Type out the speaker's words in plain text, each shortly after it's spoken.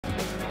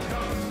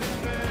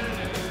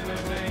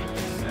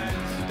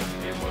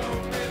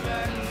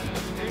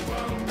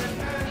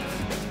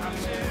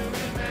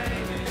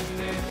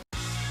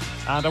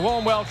And a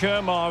warm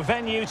welcome. Our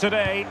venue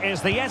today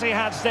is the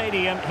Etihad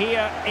Stadium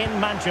here in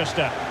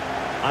Manchester.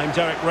 I'm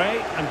Derek Ray,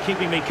 and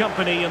keeping me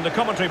company in the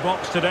commentary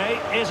box today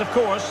is, of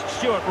course,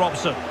 Stuart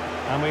Robson.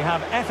 And we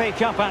have FA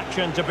Cup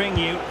action to bring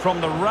you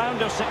from the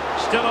round of six.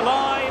 Still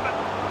alive.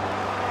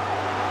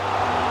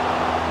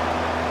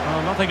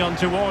 Well, nothing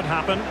untoward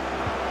happened.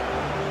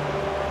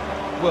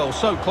 Well,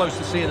 so close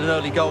to seeing an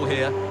early goal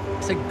here.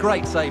 It's a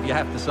great save, you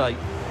have to say.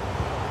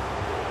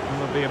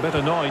 He would be a bit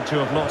annoyed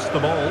to have lost the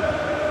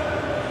ball.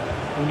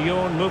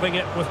 Union moving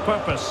it with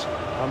purpose.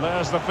 And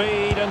there's the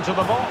feed into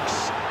the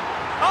box.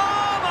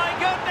 Oh, my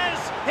goodness!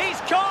 He's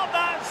caught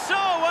that so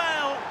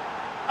well!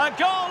 A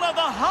goal of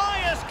the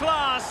highest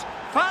class.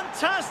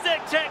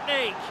 Fantastic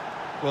technique.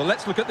 Well,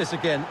 let's look at this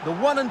again. The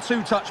 1- and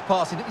 2-touch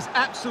passing is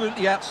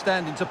absolutely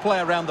outstanding to play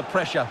around the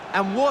pressure.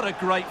 And what a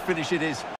great finish it is.